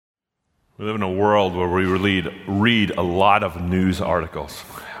We live in a world where we read a lot of news articles.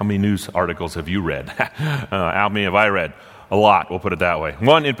 How many news articles have you read? How many have I read? A lot, we'll put it that way.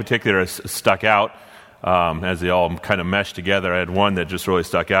 One in particular has stuck out as they all kind of meshed together. I had one that just really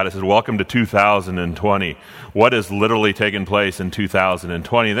stuck out. It says, "Welcome to 2020. What has literally taken place in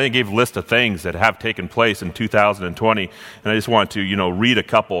 2020? And then it gave a list of things that have taken place in 2020. And I just want to, read a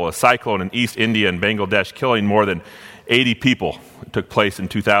couple. A cyclone in East India and Bangladesh killing more than 80 people. It took place in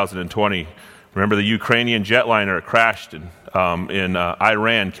 2020. Remember the Ukrainian jetliner crashed in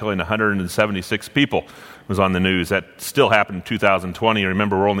Iran, killing 176 people. It was on the news. That still happened in 2020.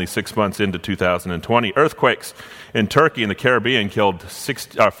 Remember, we're only 6 months into 2020. Earthquakes in Turkey and the Caribbean killed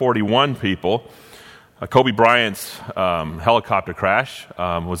 41 people. Kobe Bryant's helicopter crash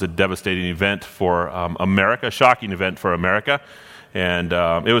was a devastating event for America, a shocking event for America, and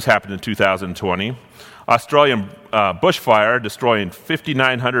it was happened in 2020. Australian bushfire destroying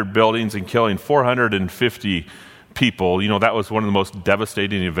 5,900 buildings and killing 450 people. That was one of the most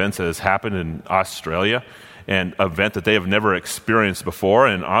devastating events that has happened in Australia, an event that they have never experienced before.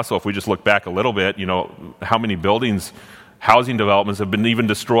 And also, if we just look back a little bit, how many buildings, housing developments have been even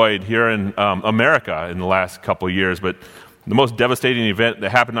destroyed here in America in the last couple of years. But the most devastating event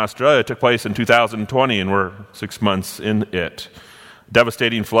that happened in Australia took place in 2020, and we're 6 months in it.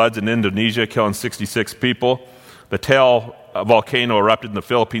 Devastating floods in Indonesia, killing 66 people. The Tail volcano erupted in the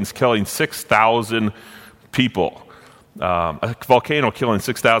Philippines, killing 6,000 people. A volcano killing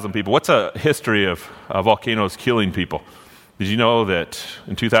 6,000 people. What's a history of volcanoes killing people? Did you know that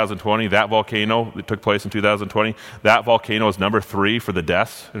in 2020, that volcano that took place in 2020, that volcano is number 3 for the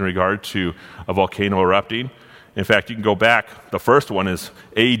deaths in regard to a volcano erupting? In fact, you can go back. The first one is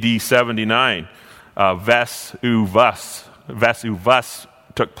AD 79. Vesuvus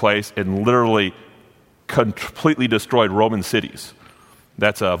took place and literally completely destroyed Roman cities.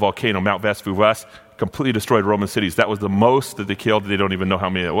 That's a volcano, Mount Vesuvus, completely destroyed Roman cities. That was the most that they killed. They don't even know how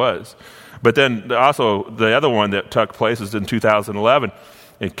many it was. But then also the other one that took place is in 2011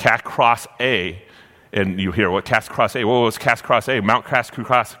 in Cass Cross A. And you hear, what Cass Cross A? What was Cass Cross A? Mount Cass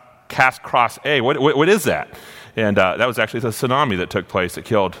Cross A. What is that? And that was actually the tsunami that took place that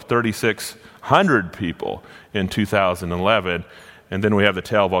killed 3,600 people in 2011. And then we have the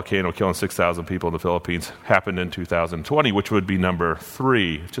Tail volcano killing 6,000 people in the Philippines, happened in 2020, which would be number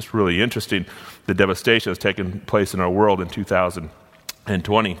 3. It's just really interesting, the devastation that's taken place in our world in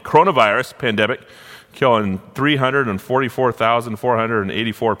 2020. Coronavirus pandemic killing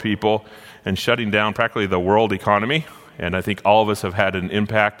 344,484 people and shutting down practically the world economy. And I think all of us have had an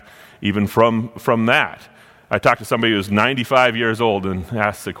impact even from that. I talked to somebody who's 95 years old and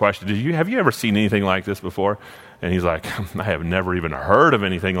asked the question, have you ever seen anything like this before? And he's like, I have never even heard of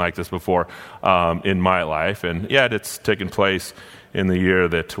anything like this before in my life. And yet it's taken place in the year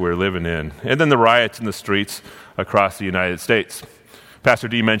that we're living in. And then the riots in the streets across the United States. Pastor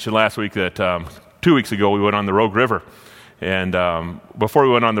D mentioned last week that 2 weeks ago we went on the Rogue River. And before we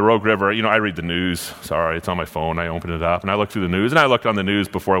went on the Rogue River, I read the news. Sorry, it's on my phone. I opened it up, and I looked through the news. And I looked on the news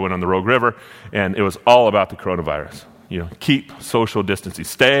before I went on the Rogue River, and it was all about the coronavirus. Keep social distancing.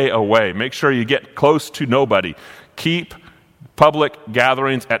 Stay away. Make sure you get close to nobody. Keep public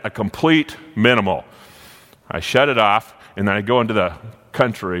gatherings at a complete minimal. I shut it off, and then I go into the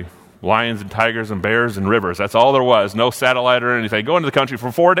country, lions and tigers and bears and rivers. That's all there was. No satellite or anything. I go into the country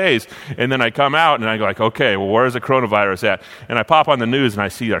for 4 days, and then I come out, and I go like, okay, well, where's the coronavirus at? And I pop on the news, and I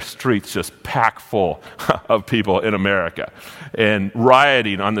see our streets just packed full of people in America and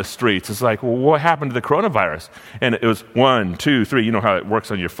rioting on the streets. It's like, well, what happened to the coronavirus? And it was 1, 2, 3. You know how it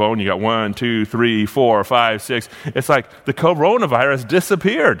works on your phone? You got 1, 2, 3, 4, 5, 6. It's like the coronavirus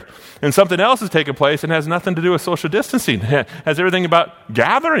disappeared, and something else has taken place and has nothing to do with social distancing. It has everything about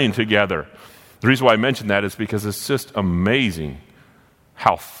gathering together. The reason why I mention that is because it's just amazing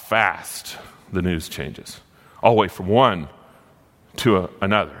how fast the news changes. All the way from one to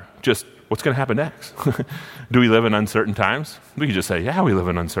another. Just what's going to happen next? Do we live in uncertain times? We can just say, yeah, we live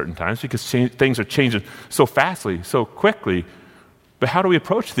in uncertain times because things are changing so fastly, so quickly. But how do we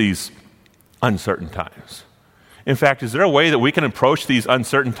approach these uncertain times? In fact, is there a way that we can approach these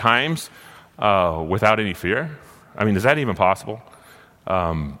uncertain times without any fear? I mean, is that even possible?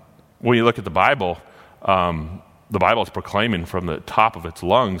 When you look at the Bible is proclaiming from the top of its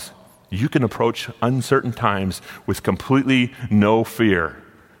lungs, you can approach uncertain times with completely no fear.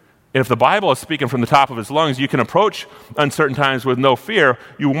 And if the Bible is speaking from the top of its lungs, you can approach uncertain times with no fear.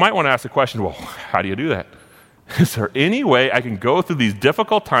 You might want to ask the question, well, how do you do that? Is there any way I can go through these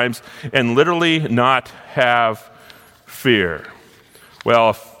difficult times and literally not have fear?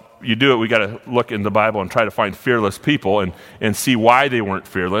 Well, you do it, we got to look in the Bible and try to find fearless people and see why they weren't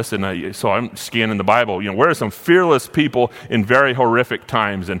fearless. And so I'm scanning the Bible. Where are some fearless people in very horrific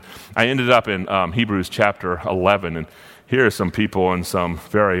times? And I ended up in Hebrews chapter 11. And here are some people in some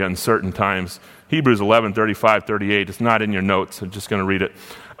very uncertain times. Hebrews 11, 35, 38. It's not in your notes. I'm just going to read it.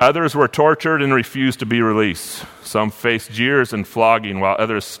 Others were tortured and refused to be released. Some faced jeers and flogging, while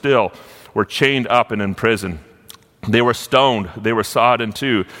others still were chained up and in prison. They were stoned. They were sawed in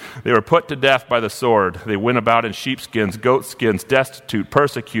two. They were put to death by the sword. They went about in sheepskins, goatskins, destitute,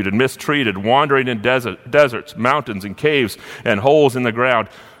 persecuted, mistreated, wandering in deserts, mountains, and caves, and holes in the ground.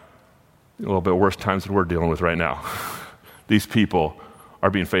 A little bit worse times than we're dealing with right now. These people are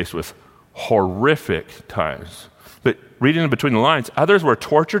being faced with horrific times. But reading in between the lines, others were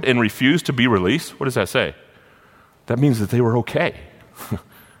tortured and refused to be released. What does that say? That means that they were okay.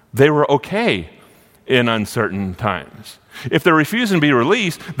 They were okay in uncertain times. If they're refusing to be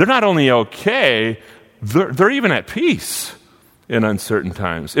released, they're not only okay, they're even at peace in uncertain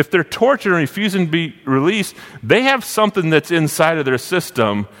times. If they're tortured and refusing to be released, they have something that's inside of their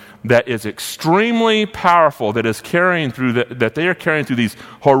system that is extremely powerful, that is carrying through that they are carrying through these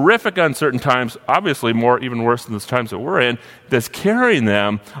horrific uncertain times, obviously even worse than the times that we're in, that's carrying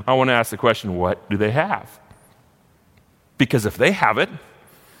them. I want to ask the question, what do they have? Because if they have it,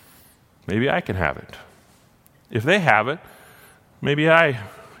 maybe I can have it. If they have it, maybe I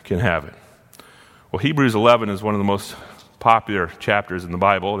can have it. Well, Hebrews 11 is one of the most popular chapters in the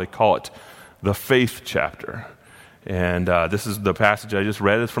Bible. They call it the faith chapter. And this is the passage I just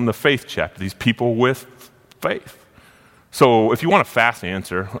read. It's from the faith chapter, these people with faith. So if you want a fast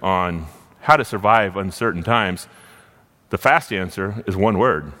answer on how to survive uncertain times, the fast answer is one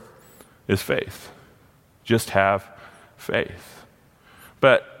word, is faith. Just have faith.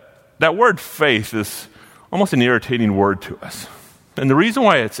 But that word faith is almost an irritating word to us. And the reason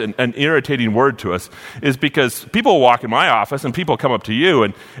why it's an irritating word to us is because people walk in my office and people come up to you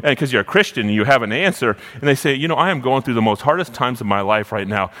and because you're a Christian and you have an answer and they say, I am going through the most hardest times of my life right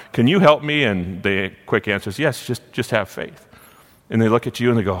now. Can you help me? And the quick answer is yes, just have faith. And they look at you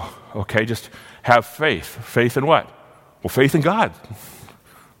and they go, okay, just have faith. Faith in what? Well, faith in God.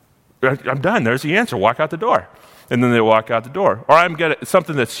 I'm done. There's the answer. Walk out the door. And then they walk out the door. Or I'm getting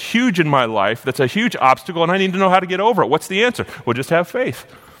something that's huge in my life, that's a huge obstacle, and I need to know how to get over it. What's the answer? Well, just have faith.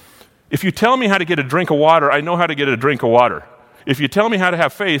 If you tell me how to get a drink of water, I know how to get a drink of water. If you tell me how to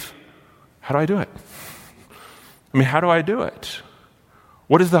have faith, how do I do it? How do I do it?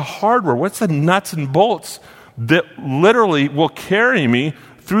 What is the hardware? What's the nuts and bolts that literally will carry me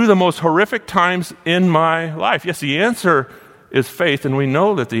through the most horrific times in my life? Yes, the answer is faith, and we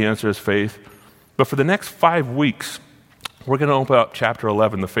know that the answer is faith. But for the next 5 weeks, we're going to open up chapter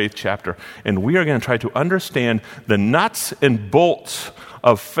 11, the faith chapter, and we are going to try to understand the nuts and bolts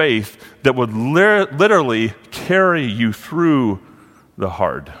of faith that would literally carry you through the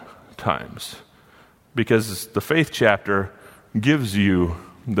hard times. Because the faith chapter gives you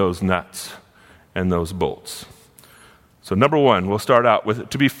those nuts and those bolts. So number one, we'll start out with,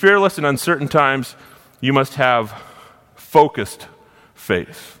 to be fearless in uncertain times, you must have focused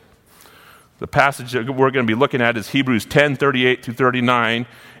faith. The passage that we're going to be looking at is Hebrews 10, 38 through 39,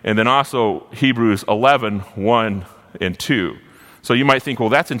 and then also Hebrews 11, 1 and 2. So you might think, well,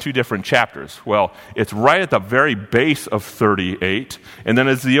 that's in two different chapters. Well, it's right at the very base of 38, and then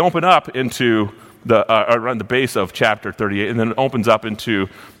as you open up into around the base of chapter 38, and then it opens up into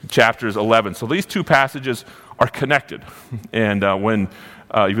chapters 11. So these two passages are connected. And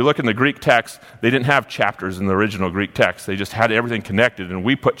if you look in the Greek text, they didn't have chapters in the original Greek text. They just had everything connected, and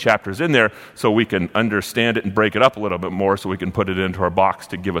we put chapters in there so we can understand it and break it up a little bit more so we can put it into our box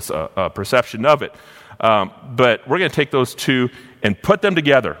to give us a perception of it. But we're going to take those two and put them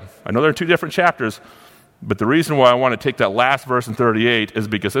together. I know they're two different chapters, but the reason why I want to take that last verse in 38 is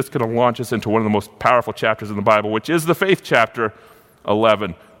because it's going to launch us into one of the most powerful chapters in the Bible, which is the faith chapter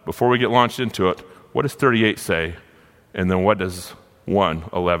 11. Before we get launched into it, what does 38 say? And then what does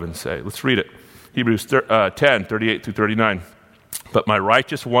 1:11 say? Let's read it. Hebrews 10, 38 through 39. But my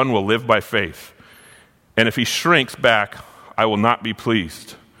righteous one will live by faith, and if he shrinks back, I will not be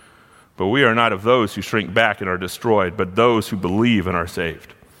pleased. But we are not of those who shrink back and are destroyed, but those who believe and are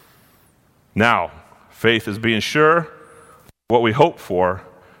saved. Now, faith is being sure of what we hope for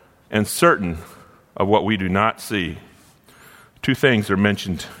and certain of what we do not see. Two things are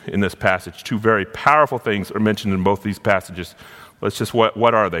mentioned in this passage. Two very powerful things are mentioned in both these passages. Let's just,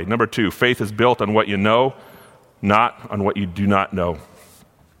 what are they? Number two, faith is built on what you know, not on what you do not know.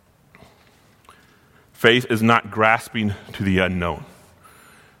 Faith is not grasping to the unknown.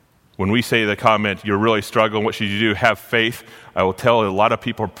 when we say the comment, you're really struggling, what should you do? Have faith. I will tell a lot of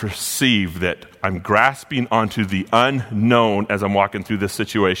people perceive that I'm grasping onto the unknown as I'm walking through this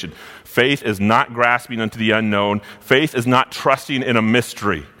situation. Faith is not grasping onto the unknown. Faith is not trusting in a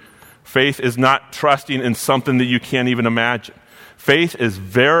mystery. Faith is not trusting in something that you can't even imagine. Faith is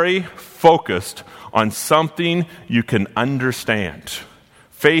very focused on something you can understand.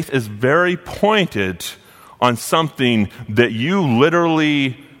 Faith is very pointed on something that you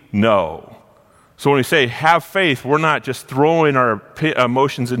literally know. So when we say have faith, we're not just throwing our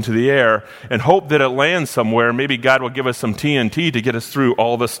emotions into the air and hope that it lands somewhere. Maybe God will give us some TNT to get us through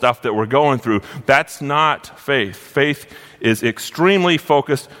all the stuff that we're going through. That's not faith. Faith is extremely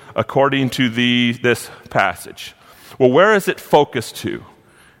focused according to this passage. Well, where is it focused to?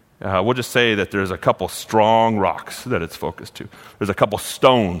 We'll just say that there's a couple strong rocks that it's focused to. There's a couple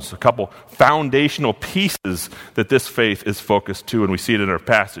stones, a couple foundational pieces that this faith is focused to, and we see it in our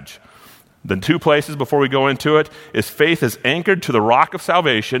passage. The two places before we go into it is faith is anchored to the rock of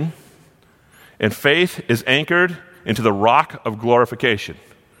salvation, and faith is anchored into the rock of glorification.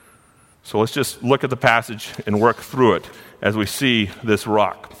 So let's just look at the passage and work through it as we see this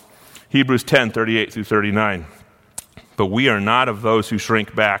rock. Hebrews 10, 38 through 39. But we are not of those who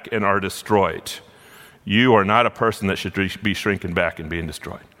shrink back and are destroyed. You are not a person that should be shrinking back and being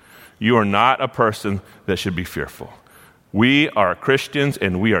destroyed. You are not a person that should be fearful. We are Christians,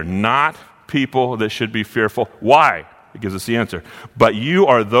 and we are not people that should be fearful. Why? It gives us the answer. But you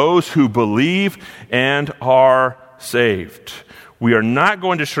are those who believe and are saved. We are not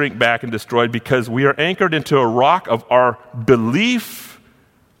going to shrink back and destroyed because we are anchored into a rock of our belief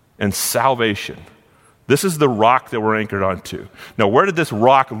and salvation. This is the rock that we're anchored onto. Now, where did this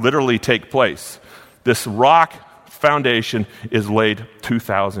rock literally take place? This rock foundation is laid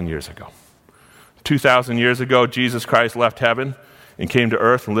 2,000 years ago. 2,000 years ago, Jesus Christ left heaven and came to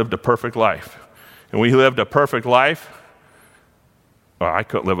earth and lived a perfect life. And when he lived a perfect life, well, I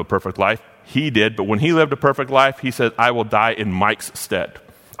couldn't live a perfect life. He did, but when he lived a perfect life, he said, I will die in Mike's stead.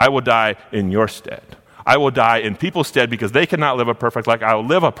 I will die in your stead. I will die in people's stead because they cannot live a perfect life. I will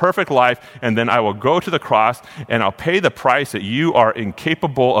live a perfect life, and then I will go to the cross, and I'll pay the price that you are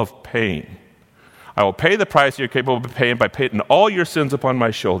incapable of paying. I will pay the price you're capable of paying by paying all your sins upon my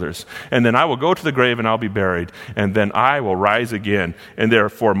shoulders. And then I will go to the grave and I'll be buried. And then I will rise again. And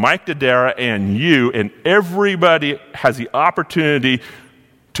therefore, Mike Dodera and you and everybody has the opportunity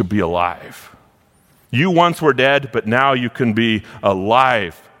to be alive. You once were dead, but now you can be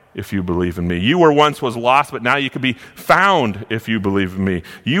alive if you believe in me. You were once was lost, but now you can be found if you believe in me.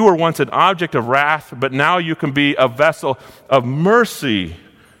 You were once an object of wrath, but now you can be a vessel of mercy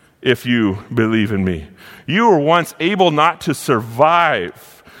if you believe in me. You were once able not to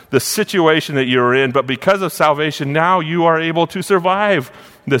survive the situation that you were in, but because of salvation, now you are able to survive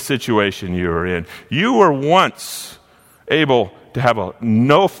the situation you were in. You were once able to have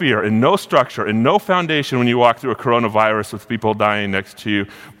no fear and no structure and no foundation when you walk through a coronavirus with people dying next to you.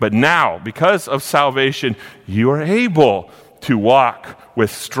 But now, because of salvation, you are able to walk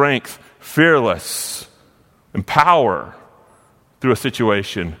with strength, fearless, and power through a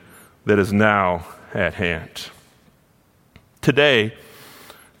situation that is now at hand. Today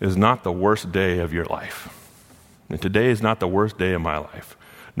is not the worst day of your life. And today is not the worst day of my life,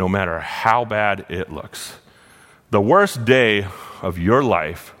 no matter how bad it looks. The worst day of your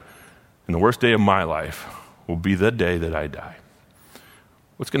life and the worst day of my life will be the day that I die.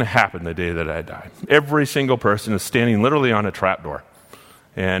 What's going to happen the day that I die? Every single person is standing literally on a trapdoor.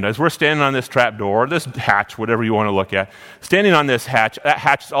 And as we're standing on this trapdoor, this hatch, whatever you want to look at, standing on this hatch, that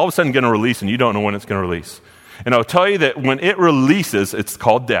hatch is all of a sudden going to release, and you don't know when it's going to release. And I'll tell you that when it releases, it's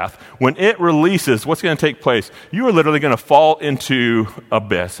called death. When it releases, what's going to take place? You are literally going to fall into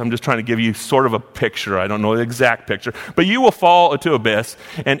abyss. I'm just trying to give you sort of a picture. I don't know the exact picture. But you will fall into abyss,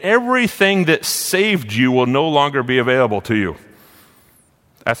 and everything that saved you will no longer be available to you.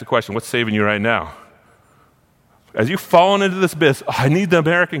 Ask the question, what's saving you right now? As you've fallen into this abyss, I need the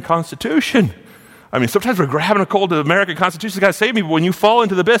American Constitution. I mean, sometimes we're grabbing a hold of the American Constitution. It's got to save me. But when you fall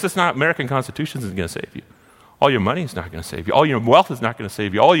into the abyss, it's not American Constitution isn't going to save you. All your money is not going to save you. All your wealth is not going to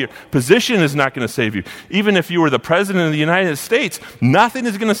save you. All your position is not going to save you. Even if you were the president of the United States, nothing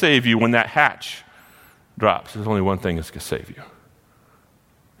is going to save you when that hatch drops. There's only one thing that's going to save you.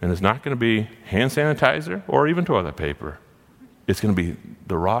 And it's not going to be hand sanitizer or even toilet paper. It's going to be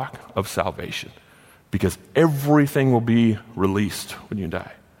the rock of salvation. Because everything will be released when you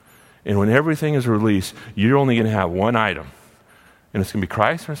die. And when everything is released, you're only going to have one item. And it's going to be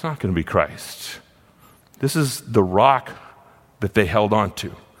Christ or it's not going to be Christ. This is the rock that they held on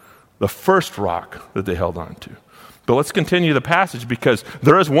to. The first rock that they held on to. But let's continue the passage, because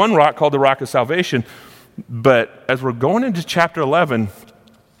there is one rock called the rock of salvation. But as we're going into chapter 11,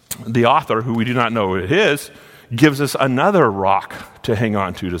 the author, who we do not know who it is, gives us another rock to hang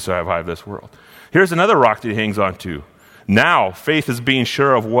on to survive this world. Here's another rock that he hangs on to. Now, faith is being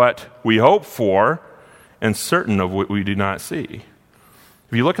sure of what we hope for and certain of what we do not see.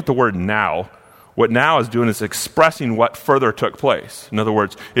 If you look at the word now, what now is doing is expressing what further took place. In other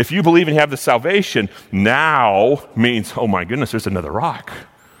words, if you believe and have the salvation, now means, oh my goodness, there's another rock.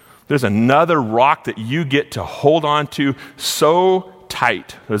 There's another rock that you get to hold on to so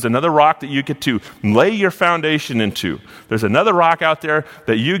tight. There's another rock that you get to lay your foundation into. There's another rock out there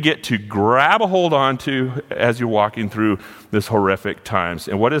that you get to grab a hold on to as you're walking through this horrific times.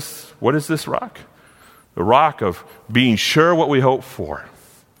 And what is this rock? The rock of being sure what we hope for.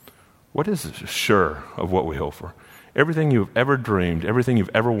 What is sure of what we hope for? Everything you've ever dreamed, everything you've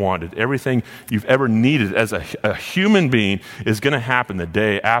ever wanted, everything you've ever needed as a human being is going to happen the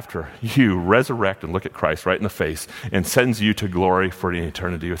day after you resurrect and look at Christ right in the face and sends you to glory for an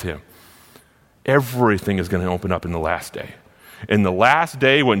eternity with him. Everything is going to open up in the last day. In the last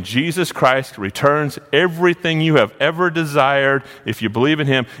day, when Jesus Christ returns, everything you have ever desired, if you believe in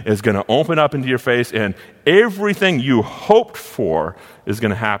him, is going to open up into your face, and everything you hoped for is going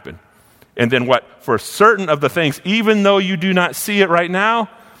to happen. And then what? For certain of the things, even though you do not see it right now,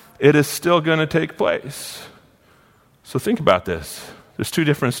 it is still going to take place. So think about this. There's two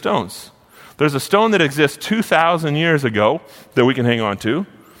different stones. There's a stone that exists 2,000 years ago that we can hang on to.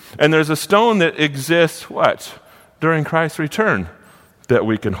 And there's a stone that exists, what? During Christ's return that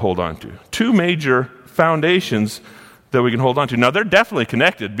we can hold on to. Two major foundations that we can hold on to. Now, they're definitely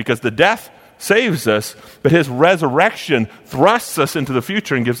connected, because the death saves us, but his resurrection thrusts us into the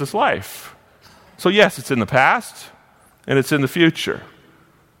future and gives us life. So yes, it's in the past and it's in the future.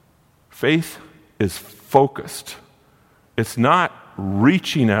 Faith is focused. It's not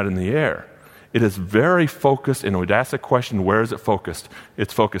reaching out in the air. It is very focused, and we'd ask the question, where is it focused?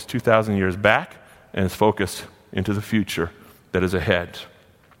 It's focused 2,000 years back, and it's focused into the future that is ahead.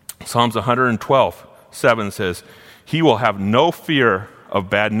 Psalms 112:7 says, he will have no fear of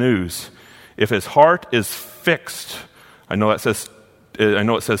bad news if his heart is fixed. I know it says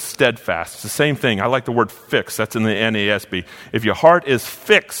steadfast. It's the same thing. I like the word fixed. That's in the NASB. If your heart is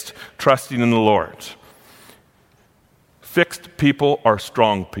fixed, trusting in the Lord. Fixed people are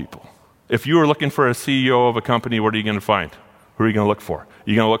strong people. If you are looking for a CEO of a company, what are you going to find? Who are you going to look for? Are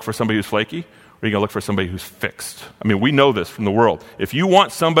you going to look for somebody who's flaky? Or are you going to look for somebody who's fixed? I mean, we know this from the world. If you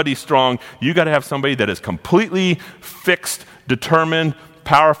want somebody strong, you got to have somebody that is completely fixed, determined,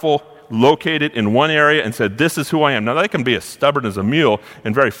 powerful, located in one area and said, this is who I am. Now, they can be as stubborn as a mule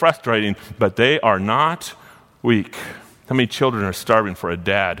and very frustrating, but they are not weak. How many children are starving for a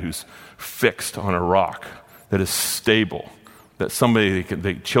dad who's fixed on a rock, that is stable,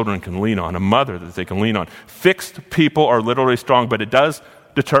 that children can lean on, a mother that they can lean on? Fixed people are literally strong, but it does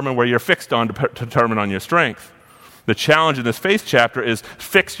determine where you're fixed on to determine on your strength. The challenge in this faith chapter is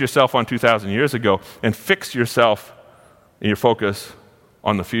fix yourself on 2,000 years ago and fix yourself in your focus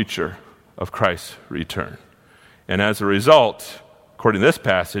on the future of Christ's return. And as a result, according to this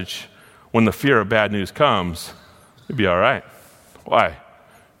passage, when the fear of bad news comes, you'll be all right. Why?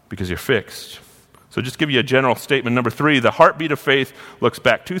 Because you're fixed. So just give you a general statement. Number 3, the heartbeat of faith looks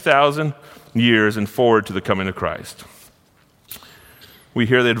back 2,000 years and forward to the coming of Christ. We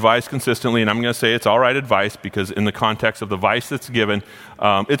hear the advice consistently, and I'm going to say it's all right advice, because in the context of the advice that's given,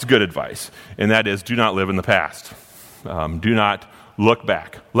 it's good advice. And that is, do not live in the past. Do not look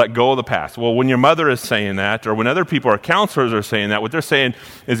back. Let go of the past. Well, when your mother is saying that, or when other people or counselors are saying that, what they're saying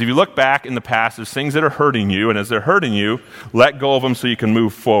is, if you look back in the past, there's things that are hurting you, and as they're hurting you, let go of them so you can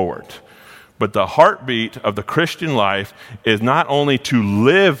move forward. But the heartbeat of the Christian life is not only to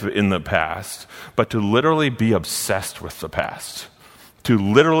live in the past, but to literally be obsessed with the past. To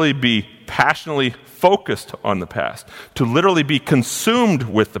literally be passionately focused on the past. To literally be consumed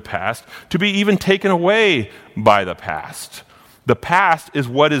with the past. To be even taken away by the past. The past is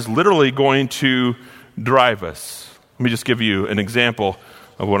what is literally going to drive us. Let me just give you an example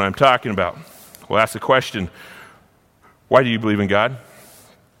of what I'm talking about. We'll ask the question, why do you believe in God?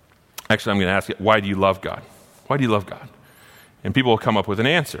 Actually, I'm going to ask it, why do you love God? Why do you love God? And people will come up with an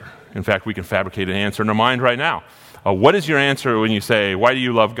answer. In fact, we can fabricate an answer in our mind right now. What is your answer when you say, why do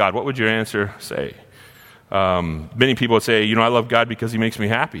you love God? What would your answer say? Many people would say, I love God because he makes me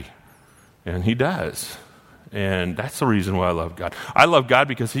happy. And he does. And that's the reason why I love God. I love God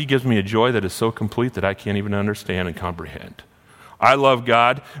because he gives me a joy that is so complete that I can't even understand and comprehend. I love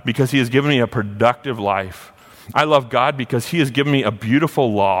God because he has given me a productive life. I love God because he has given me a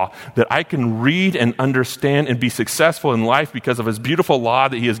beautiful law that I can read and understand and be successful in life because of his beautiful law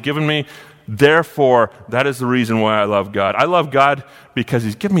that he has given me. Therefore, that is the reason why I love God. I love God because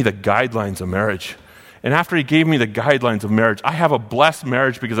he's given me the guidelines of marriage. And after he gave me the guidelines of marriage, I have a blessed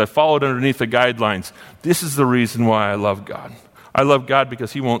marriage because I followed underneath the guidelines. This is the reason why I love God. I love God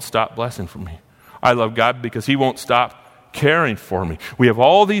because he won't stop blessing for me. I love God because he won't stop caring for me. We have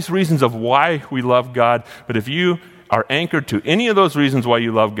all these reasons of why we love God, but if you are anchored to any of those reasons why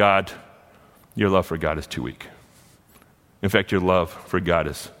you love God, your love for God is too weak. In fact, your love for God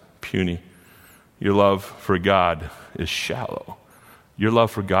is puny. Your love for God is shallow. Your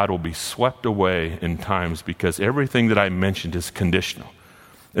love for God will be swept away in times because everything that I mentioned is conditional.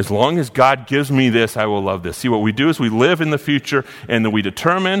 As long as God gives me this, I will love this. See, what we do is we live in the future and then we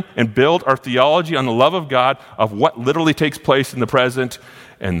determine and build our theology on the love of God of what literally takes place in the present,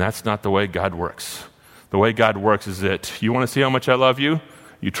 and that's not the way God works. The way God works is that you want to see how much I love you?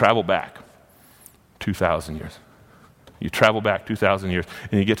 You travel back 2,000 years. You travel back 2,000 years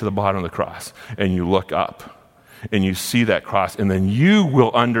and you get to the bottom of the cross and you look up and you see that cross, and then you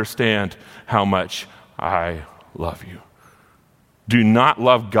will understand how much I love you. Do not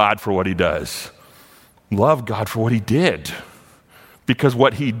love God for what he does. Love God for what he did. Because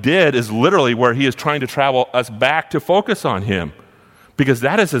what he did is literally where he is trying to travel us back to focus on him. Because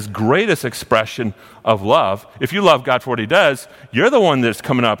that is his greatest expression of love. If you love God for what he does, you're the one that's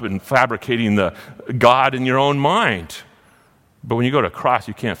coming up and fabricating the God in your own mind. But when you go to a cross,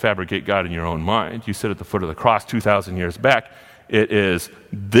 you can't fabricate God in your own mind. You sit at the foot of the cross 2,000 years back.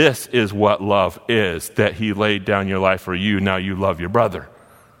 This is what love is, that he laid down your life for you. Now you love your brother.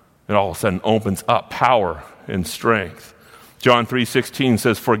 It all of a sudden opens up power and strength. John 3:16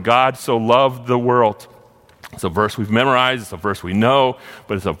 says, "For God so loved the world." It's a verse we've memorized. It's a verse we know,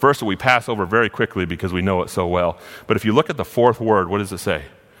 but it's a verse that we pass over very quickly because we know it so well. But if you look at the fourth word, what does it say?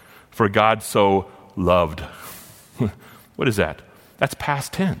 For God so loved. What is that? That's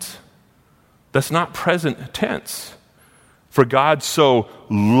past tense. That's not present tense. For God so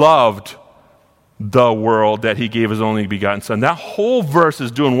loved the world that he gave his only begotten son. That whole verse is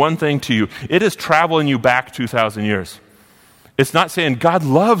doing one thing to you. It is traveling you back 2,000 years. It's not saying God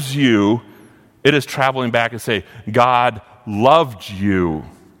loves you. It is traveling back and say, God loved you.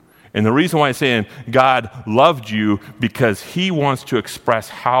 And the reason why I'm saying God loved you, because he wants to express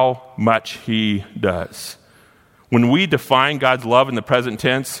how much he does. When we define God's love in the present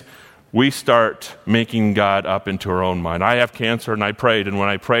tense, we start making God up into our own mind. I have cancer and I prayed, and when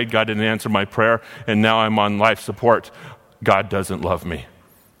I prayed, God didn't answer my prayer, and now I'm on life support. God doesn't love me.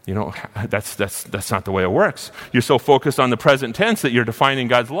 You know, that's not the way it works. You're so focused on the present tense that you're defining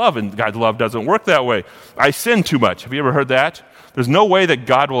God's love, and God's love doesn't work that way. I sin too much. Have you ever heard that? There's no way that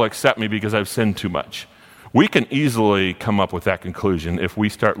God will accept me because I've sinned too much. We can easily come up with that conclusion if we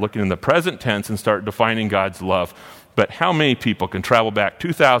start looking in the present tense and start defining God's love. But how many people can travel back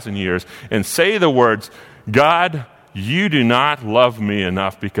 2,000 years and say the words, God, you do not love me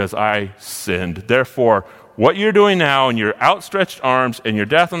enough because I sinned. Therefore, what you're doing now in your outstretched arms and your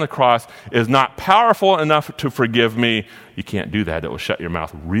death on the cross is not powerful enough to forgive me. You can't do that. It will shut your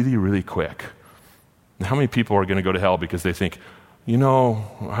mouth really, really quick. And how many people are going to go to hell because they think, you know,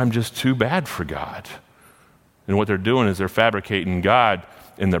 I'm just too bad for God? And what they're doing is they're fabricating God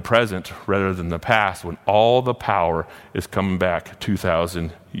in the present rather than the past, when all the power is coming back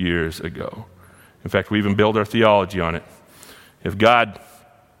 2,000 years ago. In fact, we even build our theology on it. If God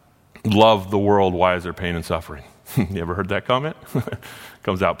loved the world, why is there pain and suffering? You ever heard that comment?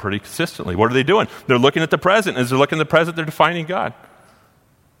 Comes out pretty consistently. What are they doing? They're looking at the present. As they're looking at the present, they're defining God.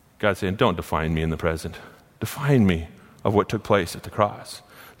 God's saying, don't define me in the present. Define me of what took place at the cross.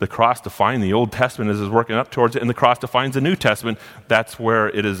 The cross defined the Old Testament as it's working up towards it, and the cross defines the New Testament. That's where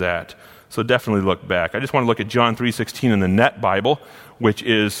it is at. So definitely look back. I just want to look at John 3:16 in the Net Bible, which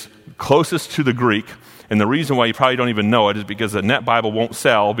is closest to the Greek. And the reason why you probably don't even know it is because the Net Bible won't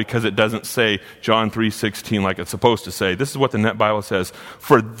sell because it doesn't say John 3:16 like it's supposed to say. This is what the Net Bible says.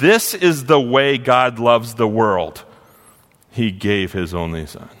 For this is the way God loves the world. He gave his only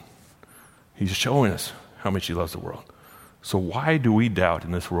son. He's showing us how much he loves the world. So why do we doubt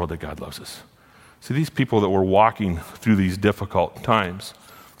in this world that God loves us? See, these people that were walking through these difficult times,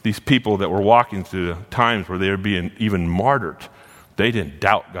 these people that were walking through times where they were being even martyred, they didn't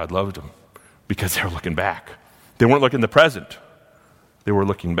doubt God loved them because they were looking back. They weren't looking in the present. They were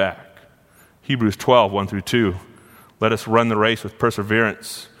looking back. Hebrews 12, 1-2. Let us run the race with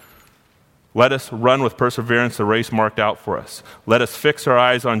perseverance. Let us run with perseverance the race marked out for us. Let us fix our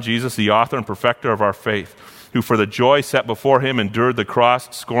eyes on Jesus, the author and perfecter of our faith. who for the joy set before him endured the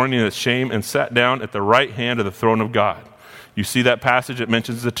cross, scorning its shame, and sat down at the right hand of the throne of God. You see that passage, it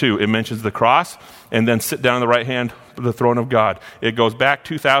mentions the two. It mentions the cross, and then sit down at the right hand of the throne of God. It goes back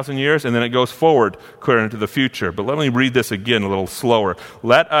 2,000 years, and then it goes forward, clear into the future. But let me read this again a little slower.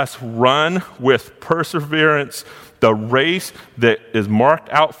 Let us run with perseverance the race that is marked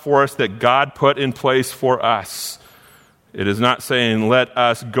out for us that God put in place for us. It is not saying let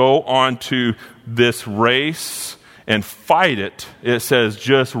us go on to this race and fight it. It says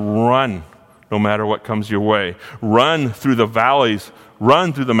just run. No matter what comes your way. Run through the valleys,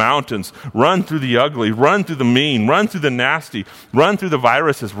 run through the mountains, run through the ugly, run through the mean, run through the nasty, run through the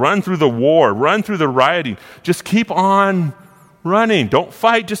viruses, run through the war, run through the rioting. Just keep on running. Don't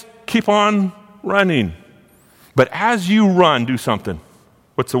fight, just keep on running. But as you run, do something.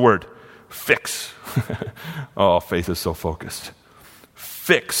 What's the word? Fix. Oh, faith is so focused.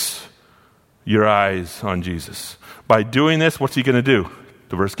 Fix your eyes on Jesus. By doing this, what's he going to do?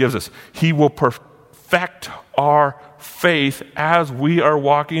 The verse gives us, he will perfect our faith as we are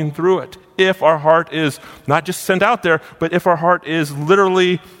walking through it. If our heart is not just sent out there, but if our heart is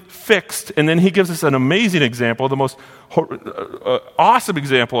literally fixed. And then he gives us an amazing example, the most awesome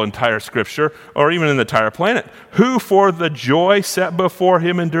example in entire Scripture, or even in the entire planet. Who for the joy set before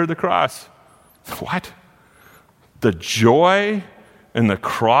him endured the cross. What? The joy and the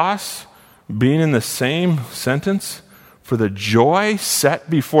cross being in the same sentence? For the joy set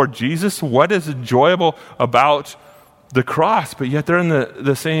before Jesus, what is enjoyable about the cross? But yet they're in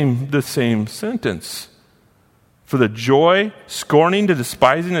the same sentence. For the joy, scorning to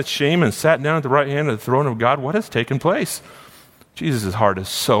despising its shame, and sat down at the right hand of the throne of God, what has taken place? Jesus' heart is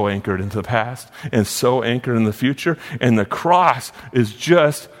so anchored into the past and so anchored in the future, and the cross is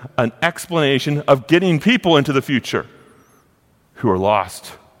just an explanation of getting people into the future who are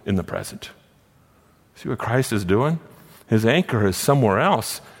lost in the present. See what Christ is doing? His anchor is somewhere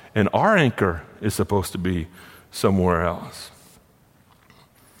else, and our anchor is supposed to be somewhere else.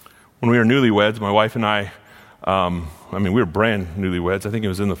 When we were newlyweds, my wife and I we were brand newlyweds. I think it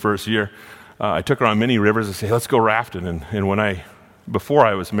was in the first year. I took her on many rivers and said, hey, let's go rafting. And before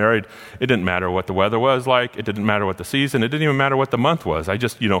I was married, it didn't matter what the weather was like. It didn't matter what the season. It didn't even matter what the month was. I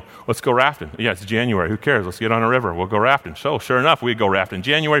just, let's go rafting. Yeah, it's January. Who cares? Let's get on a river. We'll go rafting. So sure enough, we'd go rafting.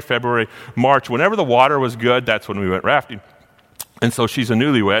 January, February, March. Whenever the water was good, that's when we went rafting. And so she's a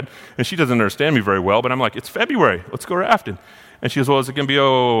newlywed, and she doesn't understand me very well, but I'm like, it's February. Let's go rafting. And she goes, well, is it going to be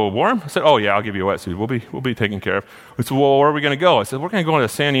warm? I said, oh, yeah, I'll give you a wetsuit. We'll be taken care of. I said, well, where are we going to go? I said, we're going to go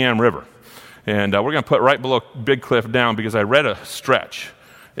into the Santiam River. And we're going to put right below Big Cliff down because I read a stretch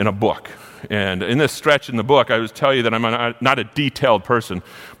in a book. And in this stretch in the book, I would tell you that I'm not a detailed person,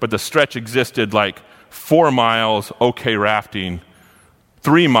 but the stretch existed like 4 miles, okay rafting,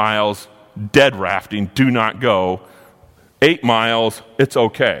 3 miles, dead rafting, do not go, 8 miles, it's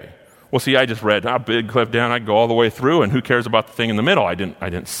okay. Well, see, I just read, Big Cliff down, I go all the way through, and who cares about the thing in the middle? I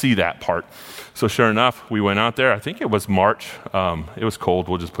didn't see that part. So sure enough, we went out there. I think it was March. It was cold,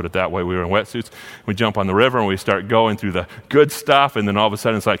 we'll just put it that way. We were in wetsuits. We jump on the river, and we start going through the good stuff, and then all of a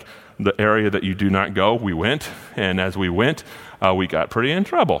sudden it's like the area that you do not go. We went, and as we went, we got pretty in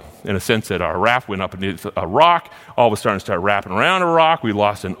trouble in a sense that our raft went up underneath a rock. All of a sudden, started wrapping around a rock. We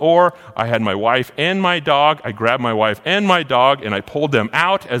lost an oar. I had my wife and my dog. I grabbed my wife and my dog, and I pulled them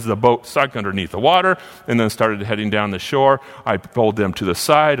out as the boat sunk underneath the water, and then started heading down the shore. I pulled them to the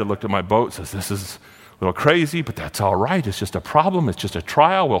side. I looked at my boat, says, this is a little crazy, but that's all right. It's just a problem. It's just a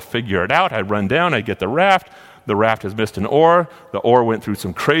trial. We'll figure it out. I run down. I get the raft. The raft has missed an oar. The oar went through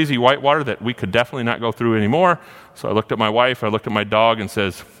some crazy whitewater that we could definitely not go through anymore. So I looked at my wife, I looked at my dog, and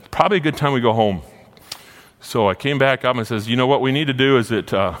says, probably a good time we go home. So I came back up and says, you know what we need to do is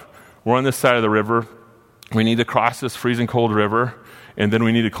that we're on this side of the river. We need to cross this freezing cold river, and then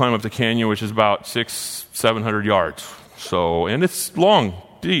we need to climb up the canyon, which is about 600-700 yards. And it's long,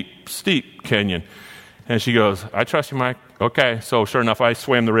 deep, steep canyon. And she goes, I trust you, Mike. Okay. So sure enough, I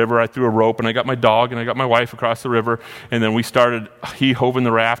swam the river. I threw a rope, and I got my dog, and I got my wife across the river. And then we started heave-hoving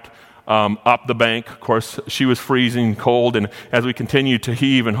the raft up the bank. Of course, she was freezing cold. And as we continued to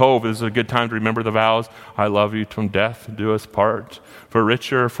heave and hove, this is a good time to remember the vows. I love you from death do us part, for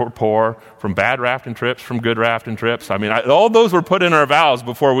richer, for poor, from bad rafting trips, from good rafting trips. All those were put in our vows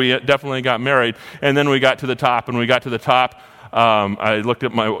before we definitely got married. And then we got to the top, and we got to the top. I looked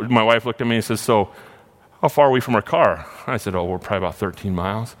at my wife looked at me and says, so how far are we from our car? I said, we're probably about 13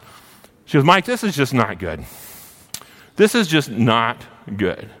 miles. She goes, Mike, this is just not good. This is just not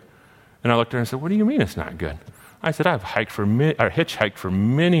good. And I looked at her and said, what do you mean it's not good? I said, I've hitchhiked for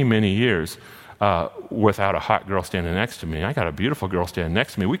many, many years without a hot girl standing next to me. I got a beautiful girl standing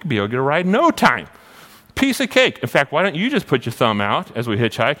next to me. We could be able to get a ride in no time. Piece of cake. In fact, why don't you just put your thumb out as we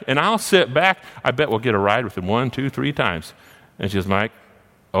hitchhike, and I'll sit back. I bet we'll get a ride within 1, 2, 3 times. And she's like,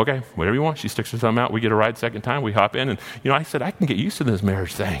 okay, whatever you want. She sticks her thumb out. We get a ride second time. We hop in. And, I said, I can get used to this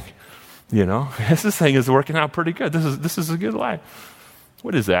marriage thing. This thing is working out pretty good. This is a good life.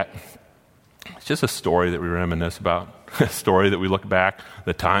 What is that? It's just a story that we reminisce about, a story that we look back,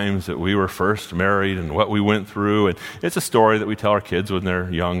 the times that we were first married and what we went through. And it's a story that we tell our kids when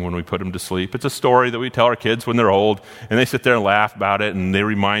they're young, when we put them to sleep. It's a story that we tell our kids when they're old, and they sit there and laugh about it, and they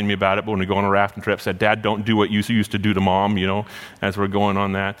remind me about it. But when we go on a rafting trip, said, Dad, don't do what you used to do to Mom, as we're going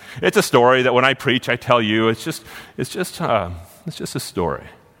on that. It's a story that when I preach, I tell you. It's just a story.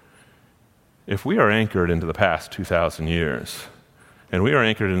 If we are anchored into the past 2,000 years, and we are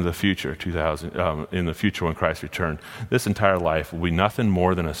anchored into the future, in the future when Christ returns, this entire life will be nothing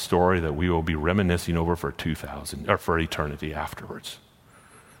more than a story that we will be reminiscing over for eternity afterwards.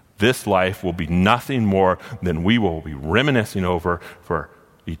 This life will be nothing more than we will be reminiscing over for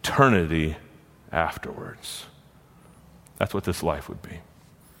eternity afterwards. That's what this life would be.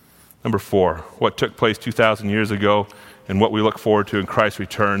 Number 4, what took place 2,000 years ago and what we look forward to in Christ's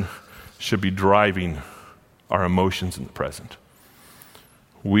return should be driving our emotions in the present.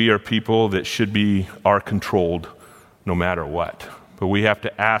 We are people that are controlled no matter what. But we have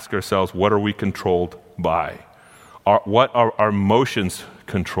to ask ourselves, what are we controlled by? What are our emotions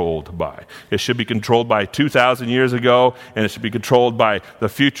controlled by? It should be controlled by 2,000 years ago, and it should be controlled by the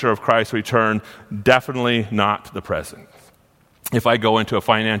future of Christ's return, definitely not the present. If I go into a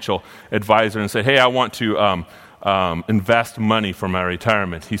financial advisor and say, hey, I want to invest money for my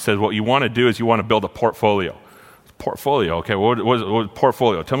retirement, he says, what you want to do is you want to build a portfolio. Portfolio, okay, what is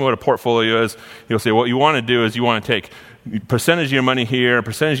portfolio? Tell me what a portfolio is. He'll say, what you want to do is you want to take percentage of your money here,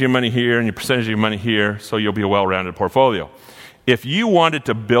 percentage of your money here, and your percentage of your money here, so you'll be a well-rounded portfolio. If you wanted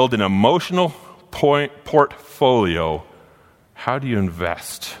to build an emotional portfolio, how do you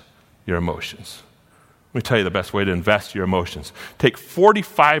invest your emotions? Let me tell you the best way to invest your emotions. Take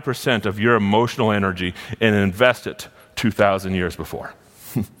 45% of your emotional energy and invest it 2,000 years before,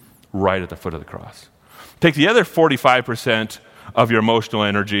 right at the foot of the cross. Take the other 45% of your emotional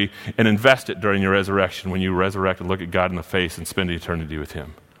energy and invest it during your resurrection, when you resurrect and look at God in the face and spend eternity with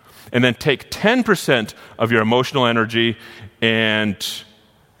Him. And then take 10% of your emotional energy and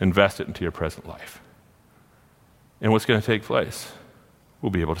invest it into your present life. And what's going to take place? We'll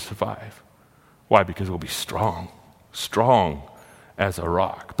be able to survive. Why? Because we'll be strong as a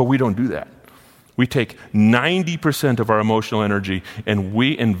rock. But we don't do that. We take 90% of our emotional energy and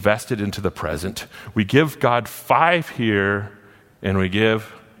we invest it into the present. We give God 5 here and we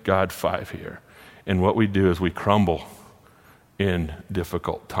give God 5 here. And what we do is we crumble in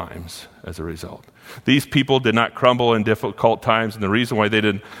difficult times as a result. These people did not crumble in difficult times, and the reason why they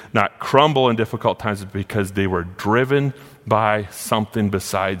did not crumble in difficult times is because they were driven by something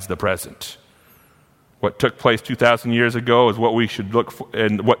besides the present. What took place 2,000 years ago is what we should look for,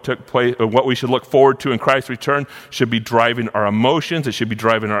 and what we should look forward to in Christ's return should be driving our emotions. It should be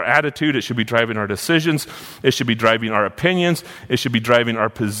driving our attitude. It should be driving our decisions. It should be driving our opinions. It should be driving our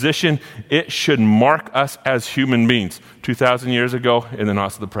position. It should mark us as human beings 2,000 years ago, and then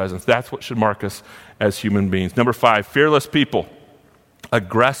also the present. That's what should mark us as human beings. Number 5, fearless people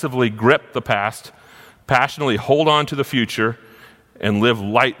aggressively grip the past, passionately hold on to the future, and live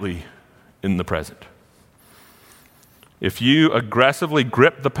lightly in the present. If you aggressively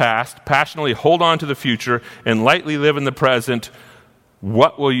grip the past, passionately hold on to the future, and lightly live in the present,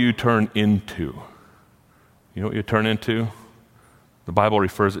 what will you turn into? You know what you turn into? The Bible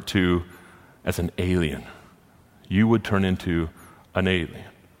refers it to as an alien. You would turn into an alien,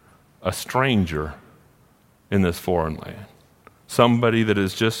 a stranger in this foreign land, somebody that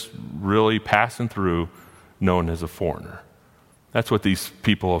is just really passing through, known as a foreigner. That's what these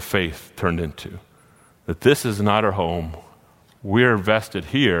people of faith turned into. That this is not our home. We're invested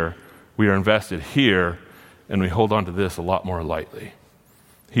here. We are invested here, and we hold on to this a lot more lightly.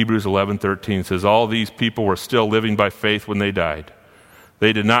 Hebrews 11:13 says, all these people were still living by faith when they died.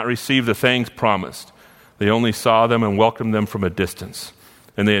 They did not receive the things promised. They only saw them and welcomed them from a distance.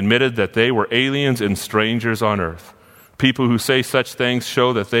 And they admitted that they were aliens and strangers on earth. People who say such things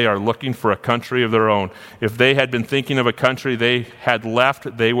show that they are looking for a country of their own. If they had been thinking of a country they had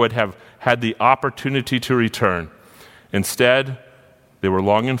left, they would have had the opportunity to return. Instead, they were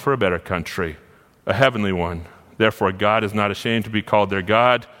longing for a better country, a heavenly one. Therefore, God is not ashamed to be called their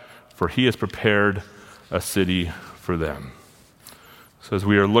God, for He has prepared a city for them. So as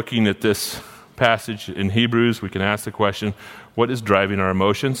we are looking at this passage in Hebrews, we can ask the question, what is driving our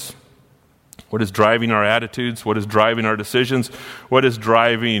emotions? What is driving our attitudes? What is driving our decisions? What is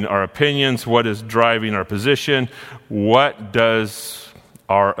driving our opinions? What is driving our position? What does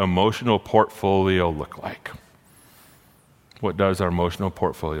our emotional portfolio look like? What does our emotional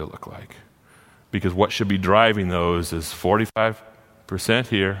portfolio look like? Because what should be driving those is 45%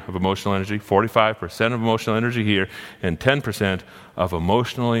 here of emotional energy, 45% of emotional energy here, and 10% of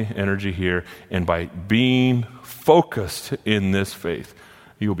emotional energy here. And by being focused in this faith,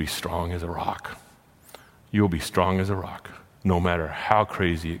 you'll be strong as a rock. You'll be strong as a rock. No matter how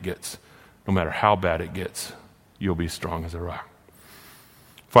crazy it gets, no matter how bad it gets, you'll be strong as a rock.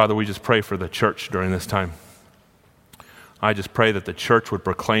 Father, we just pray for the church during this time. I just pray that the church would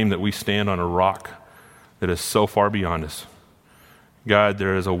proclaim that we stand on a rock that is so far beyond us. God,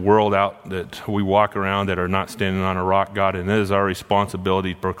 there is a world out that we walk around that are not standing on a rock, God, and it is our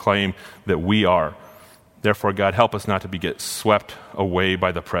responsibility to proclaim that we are. Therefore, God, help us not to get swept away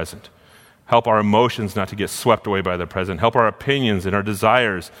by the present. Help our emotions not to get swept away by the present. Help our opinions and our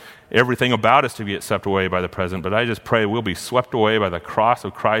desires, everything about us to get swept away by the present. But I just pray we'll be swept away by the cross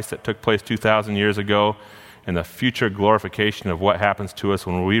of Christ that took place 2,000 years ago and the future glorification of what happens to us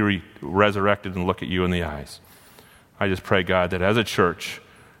when we resurrected and look at you in the eyes. I just pray, God, that as a church,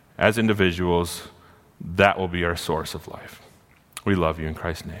 as individuals, that will be our source of life. We love you in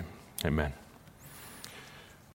Christ's name. Amen.